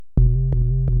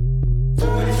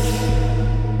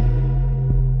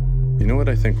what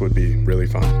I think would be really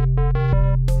fun?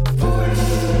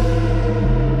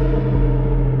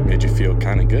 Made you feel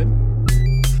kind of good?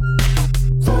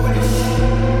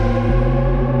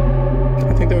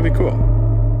 I think that would be cool.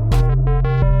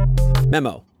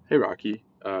 Memo. Hey, Rocky.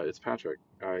 It's Patrick.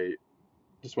 I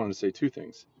just wanted to say two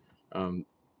things.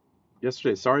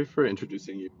 Yesterday, sorry for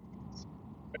introducing you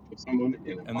to someone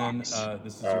in a box. And then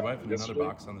this is your wife in another yesterday.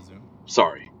 box on the Zoom.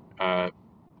 Sorry,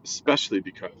 especially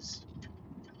because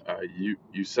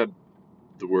you said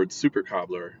the word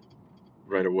Supercobbler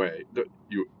right away.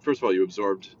 First of all, you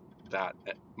absorbed that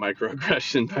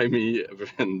microaggression by me,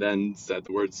 and then said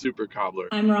the word Supercobbler.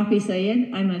 I'm Rocky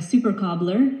Sayed. I'm a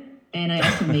Supercobbler, and I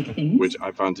also make things. Which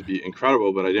I found to be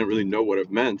incredible, but I didn't really know what it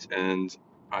meant, and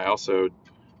I also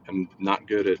am not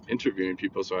good at interviewing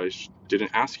people, so I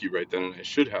didn't ask you right then, and I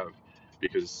should have,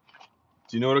 because...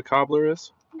 Do you know what a cobbler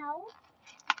is? No.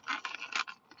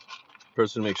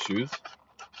 Person who makes shoes?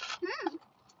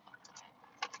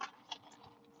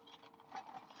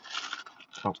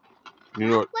 Oh. You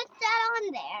know What's that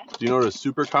on there? Do you know what a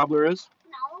super cobbler is?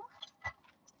 No.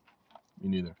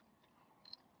 Me neither.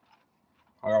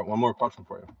 I got one more question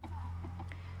for you.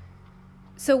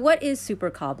 So what is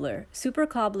supercobbler?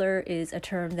 Supercobbler is a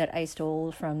term that I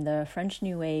stole from the French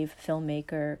New Wave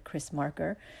filmmaker Chris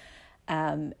Marker.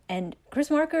 And Chris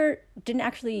Marker didn't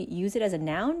actually use it as a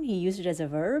noun. He used it as a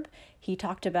verb. He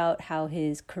talked about how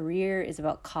his career is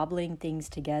about cobbling things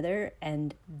together,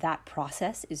 and that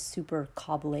process is super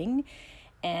cobbling.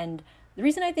 And the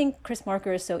reason I think Chris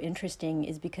Marker is so interesting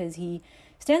is because he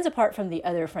stands apart from the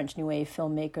other French New Wave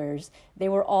filmmakers. They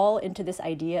were all into this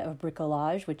idea of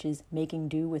bricolage, which is making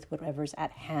do with whatever's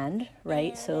at hand,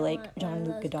 right? So like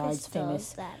Jean-Luc Godard's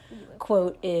famous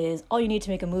quote is, all you need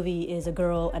to make a movie is a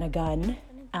girl and a gun.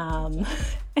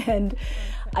 And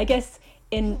I guess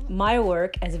in my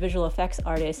work as a visual effects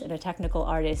artist and a technical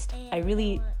artist, I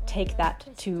really take that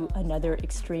to another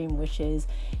extreme, which is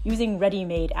using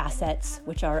ready-made assets,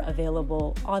 which are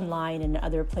available online and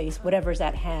other place, whatever's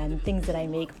at hand, things that I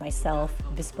make myself,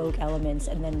 bespoke elements,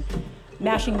 and then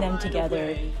mashing them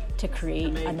together to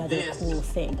create another cool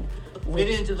thing,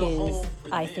 which is,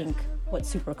 I think, what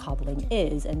super cobbling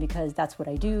is. And because that's what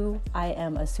I do, I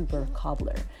am a super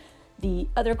cobbler. The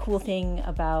other cool thing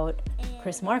about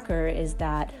Chris Marker is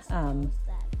that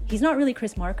he's not really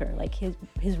Chris Marker. Like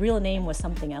his real name was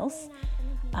something else,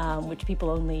 which people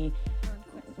only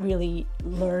really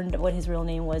learned what his real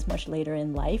name was much later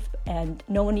in life. And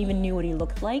no one even knew what he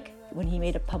looked like. When he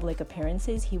made public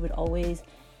appearances, he would always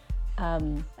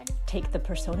take the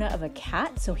persona of a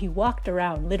cat. So he walked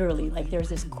around literally, like there's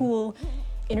this cool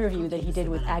interview that he did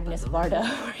with Agnes Varda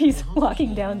where he's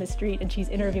walking down the street and she's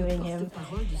interviewing him,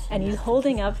 and he's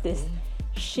holding up this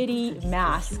shitty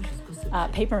mask,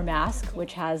 paper mask,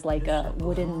 which has like a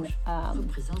wooden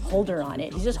holder on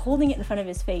it. He's just holding it in front of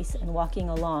his face and walking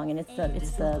along, and it's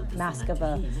the mask of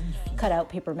a cutout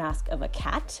paper mask of a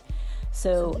cat.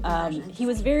 So he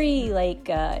was very like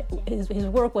his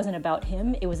work wasn't about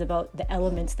him. It was about the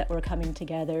elements that were coming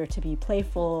together to be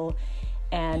playful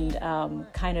and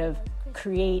kind of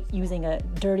create, using a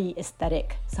dirty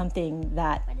aesthetic, something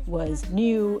that was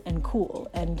new and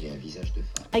cool. And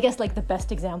I guess like the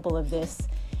best example of this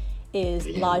is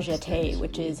La Jetée,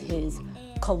 which is his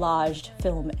collaged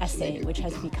film essay, which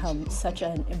has become such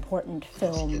an important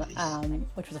film,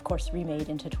 which was of course remade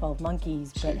into 12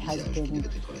 Monkeys, but has been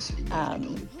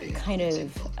kind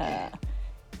of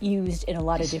used in a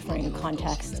lot of different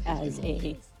contexts as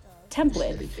a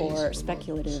template for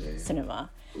speculative cinema.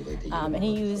 And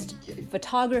he used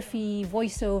photography,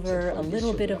 voiceover, a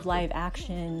little bit of live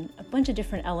action, a bunch of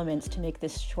different elements to make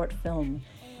this short film.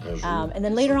 And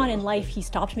then later on in life, he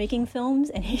stopped making films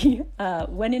and he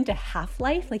went into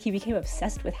Half-Life. Like he became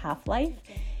obsessed with Half-Life,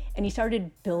 and he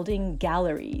started building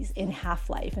galleries in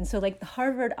Half-Life. And so like the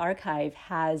Harvard Archive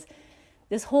has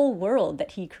this whole world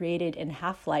that he created in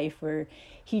Half-Life where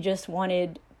he just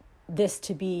wanted this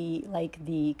to be like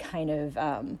the kind of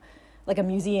like a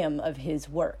museum of his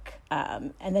work.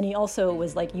 And then he also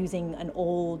was like using an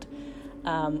old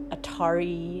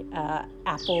Atari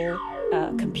Apple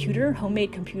computer,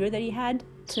 homemade computer that he had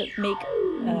to make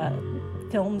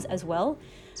films as well.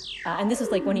 And this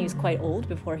was like when he was quite old,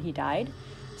 before he died.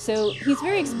 So he's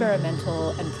very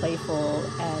experimental and playful,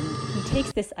 and he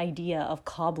takes this idea of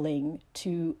cobbling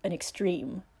to an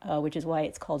extreme, which is why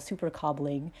it's called super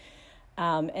cobbling.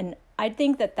 And I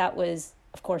think that that was,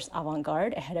 of course,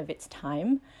 avant-garde, ahead of its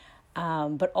time,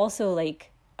 but also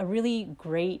like a really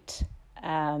great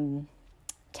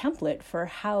template for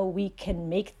how we can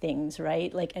make things,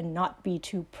 right? Like, and not be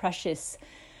too precious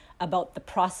about the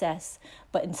process,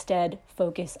 but instead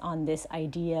focus on this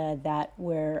idea that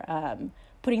we're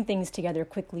putting things together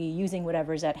quickly, using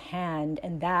whatever's at hand,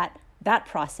 and that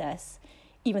process,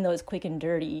 even though it's quick and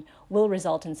dirty, will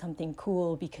result in something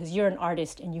cool because you're an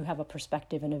artist and you have a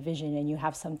perspective and a vision and you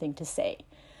have something to say.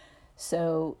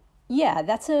 So yeah,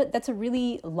 that's a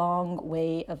really long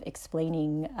way of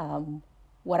explaining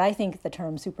what I think the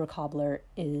term supercobbler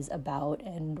is about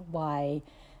and why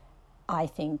I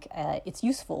think it's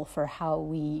useful for how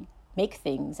we make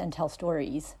things and tell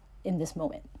stories in this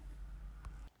moment.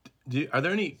 Are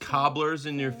there any cobblers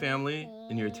in your family,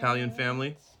 in your Italian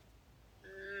family?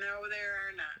 No, there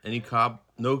are not.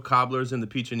 No cobblers in the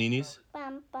Piccianinis?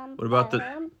 What about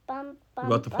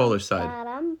the Polish side?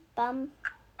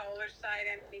 Polish side,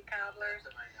 any cobblers?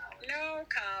 No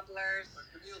cobblers. But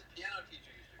Camille's piano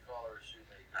teacher used to call her a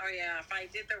shoemaker. Oh yeah, if I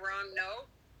did the wrong note,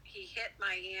 he hit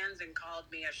my hands and called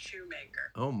me a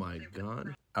shoemaker. Oh my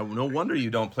God. No wonder you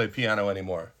don't play piano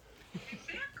anymore.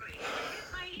 Exactly. He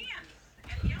hit my hands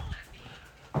and yelled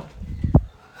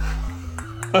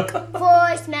at me.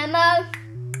 Voice memo.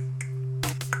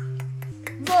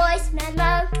 Voice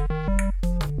memo.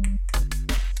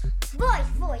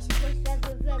 Voice memo.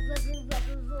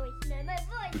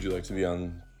 Would you like to be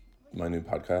on my new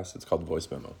podcast? It's called Voice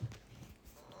Memo.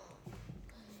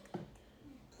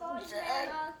 Voice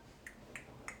memo.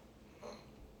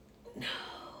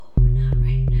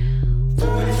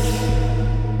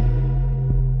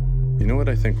 You know what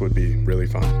I think would be really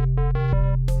fun?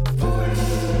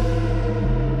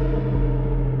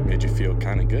 Made you feel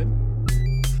kind of good?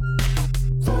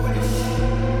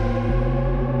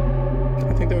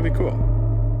 I think that would be cool.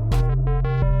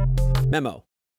 Memo.